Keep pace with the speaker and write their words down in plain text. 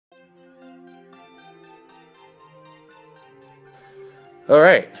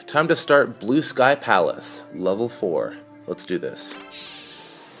Alright, time to start Blue Sky Palace, level 4. Let's do this.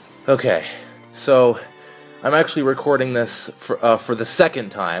 Okay, so I'm actually recording this for the second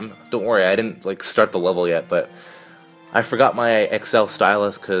time. Don't worry, I didn't start the level yet, but I forgot my Excel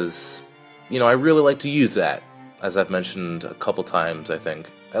stylus because, you know, I really like to use that, as I've mentioned a couple times, I think,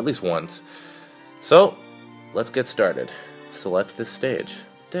 at least once. So, let's get started. Select this stage.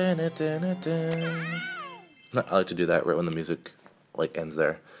 I like to do that right when the music ends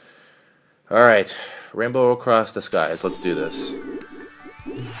there. Alright, rainbow across the skies, let's do this.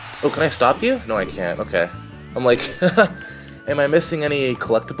 Oh, can I stop you? No, I can't, okay. I'm like, am I missing any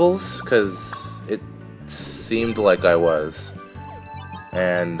collectibles? Because it seemed like I was.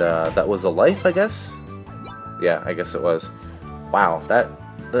 And that was a life, I guess? Yeah, I guess it was. Wow, that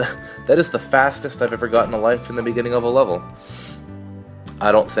is the fastest I've ever gotten a life in the beginning of a level.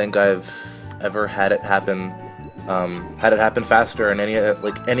 I don't think I've ever had it happen faster in any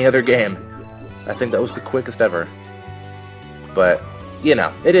other game. I think that was the quickest ever. But, you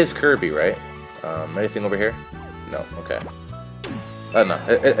know, it is Kirby, right? Anything over here? No, okay. I don't know.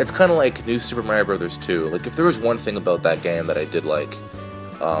 It's kind of like New Super Mario Bros. 2. Like, if there was one thing about that game that I did like,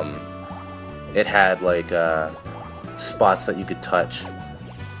 it had, spots that you could touch,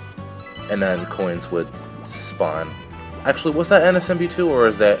 and then coins would spawn. Actually, was that NSMB2 or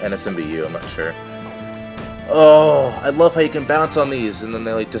is that NSMBU? I'm not sure. Oh, I love how you can bounce on these and then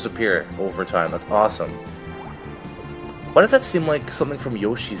they disappear over time. That's awesome. Why does that seem like something from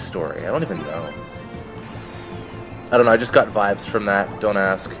Yoshi's story? I don't even know. I don't know, I just got vibes from that. Don't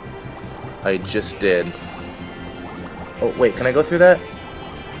ask. I just did. Oh, wait, can I go through that?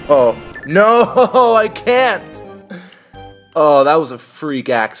 Oh, no, I can't! Oh, that was a freak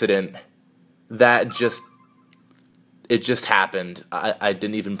accident. It just happened. I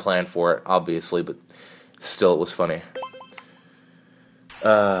didn't even plan for it, obviously, but still, it was funny.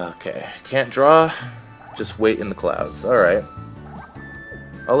 Okay. Can't draw. Just wait in the clouds. Alright.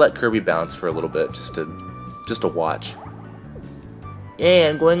 I'll let Kirby bounce for a little bit, just to watch. Yeah,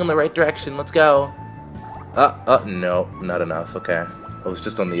 I'm going in the right direction. Let's go. No. Not enough. Okay. I was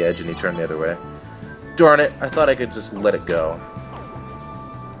just on the edge and he turned the other way. Darn it. I thought I could just let it go.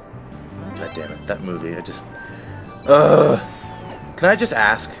 God damn it. That movie. Can I just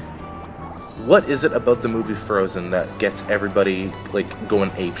ask, what is it about the movie Frozen that gets everybody,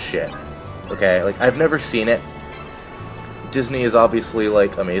 going ape shit? Okay, I've never seen it. Disney is obviously,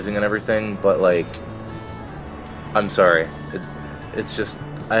 amazing and everything, but, I'm sorry. It's just,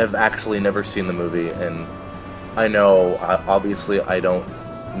 I have actually never seen the movie, and I know, obviously, I don't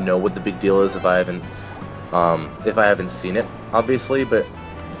know what the big deal is if I haven't seen it, obviously, but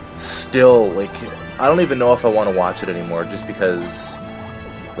still, I don't even know if I want to watch it anymore, just because,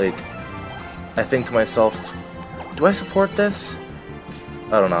 I think to myself, do I support this?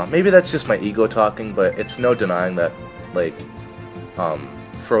 I don't know. Maybe that's just my ego talking, but it's no denying that,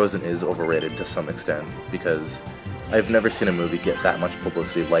 Frozen is overrated to some extent, because I've never seen a movie get that much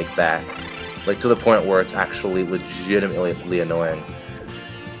publicity like that. To the point where it's actually legitimately annoying.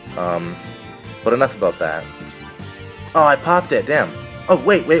 But enough about that. Oh, I popped it, damn. Oh,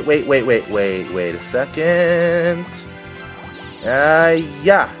 wait a second.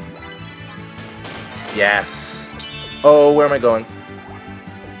 Yeah. Yes. Oh, where am I going?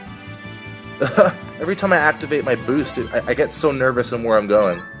 Every time I activate my boost, I get so nervous on where I'm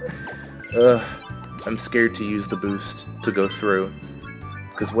going. I'm scared to use the boost to go through.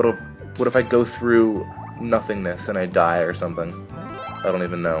 Because what if I go through nothingness and I die or something? I don't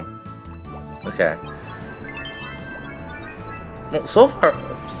even know. Okay. Well, so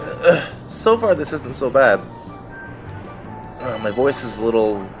far this isn't so bad. My voice is a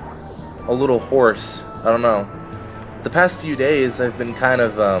little hoarse. I don't know. The past few days I've been kind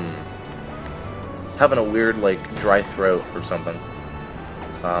of having a weird dry throat or something.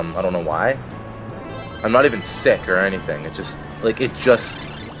 I don't know why. I'm not even sick or anything. It just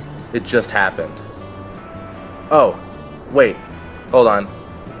it just happened. Oh, wait. Hold on.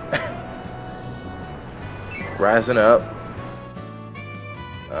 Rising up.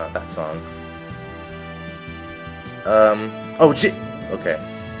 That song. Oh, shit! Okay.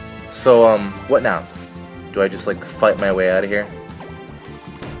 So, what now? Do I just, fight my way out of here?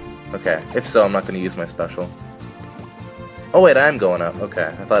 Okay. If so, I'm not gonna use my special. Oh, wait, I'm going up. Okay.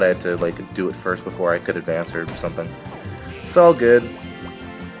 I thought I had to, do it first before I could advance or something. It's all good.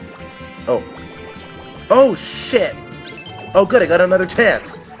 Oh. Oh, shit! Oh, good, I got another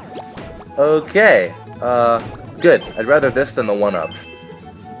chance! Okay. Good. I'd rather this than the 1-up.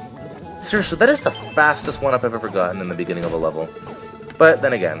 Seriously, that is the fastest 1-up I've ever gotten in the beginning of a level. But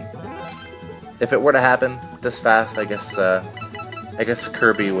then again, if it were to happen this fast, I guess I guess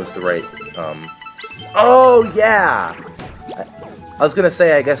Kirby was the right, Oh, yeah! I was gonna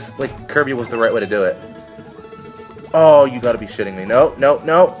say, I guess, like, Kirby was the right way to do it. Oh, you gotta be shitting me. No, no,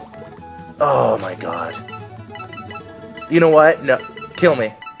 no! Oh, my God. You know what? No. Kill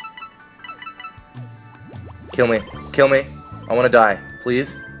me. Kill me. Kill me. I wanna die.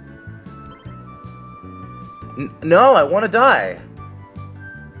 Please? No, I wanna die!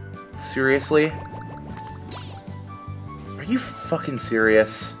 Seriously? Are you fucking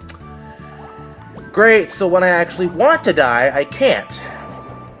serious? Great, so when I actually want to die, I can't.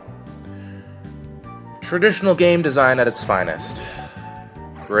 Traditional game design at its finest.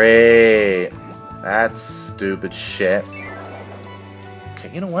 Great. That's stupid shit.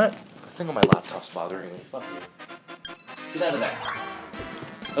 Okay, you know what? The thing on my laptop's bothering me. Fuck you. Get out of there.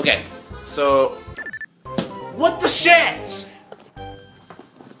 Okay, so... What the shit?!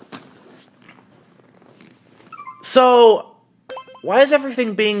 So... Why is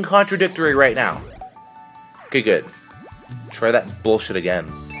everything being contradictory right now? Okay, good. Try that bullshit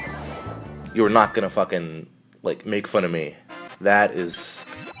again. You are not gonna fucking, like, make fun of me. That is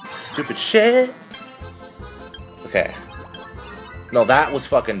stupid shit. Okay. No, that was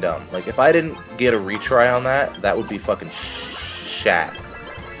fucking dumb. Like, if I didn't get a retry on that, that would be fucking shat.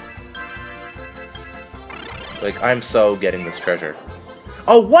 Like, I'm so getting this treasure.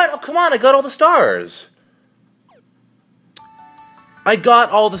 Oh, what? Oh, come on, I got all the stars. I got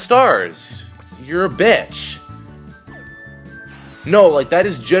all the stars. You're a bitch. No, like, that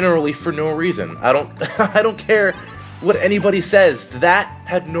is generally for no reason. I don't care what anybody says. That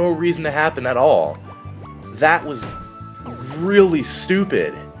had no reason to happen at all. That was really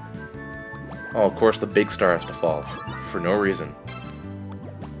stupid. Oh, of course, the big star has to fall for no reason.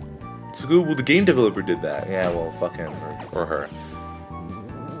 So good, well, the game developer did that. Yeah, well, fuck him or her.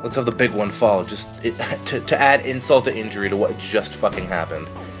 Let's have the big one fall, just to add insult to injury to what just fucking happened.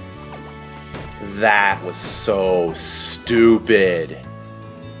 That was so stupid.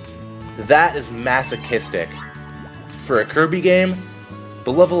 That is masochistic. For a Kirby game,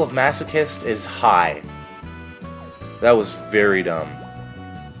 the level of masochist is high. That was very dumb.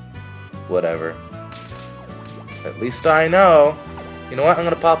 Whatever. At least I know. You know what? I'm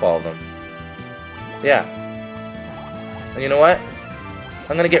gonna pop all of them. Yeah. And you know what?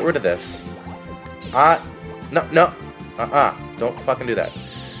 I'm gonna get rid of this. No, no. Don't fucking do that.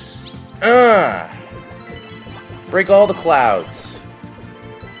 Break all the clouds.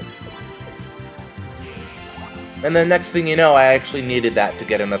 And then next thing you know, I actually needed that to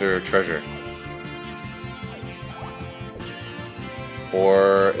get another treasure.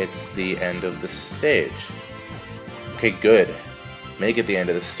 Or it's the end of the stage. Okay, good. Make it the end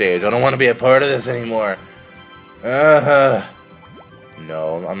of the stage. I don't want to be a part of this anymore. No,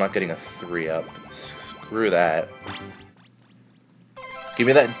 I'm not getting a 3-up. Screw that. Give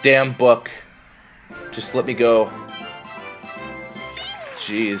me that damn book. Just let me go.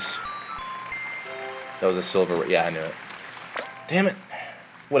 Jeez. That was a silver... Yeah, I knew it. Damn it.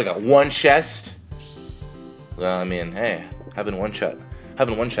 What, I got one chest? Well, I mean, hey, having one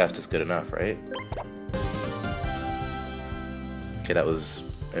chest is good enough, right? Okay, that was...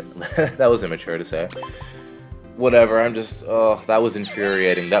 that was immature to say. Whatever, I'm just... Oh, that was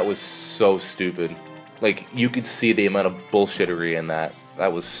infuriating. That was so stupid. Like, you could see the amount of bullshittery in that.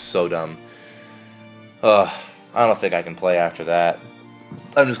 That was so dumb. I don't think I can play after that.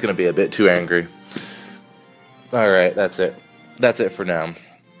 I'm just gonna be a bit too angry. Alright, that's it. That's it for now.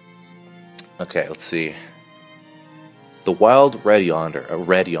 Okay, let's see. The Wild Red Yonder.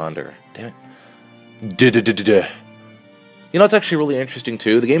 Red Yonder. Damn it. You know, it's actually really interesting,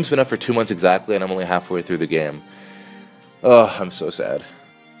 too. The game's been up for 2 months exactly, and I'm only halfway through the game. Oh, I'm so sad.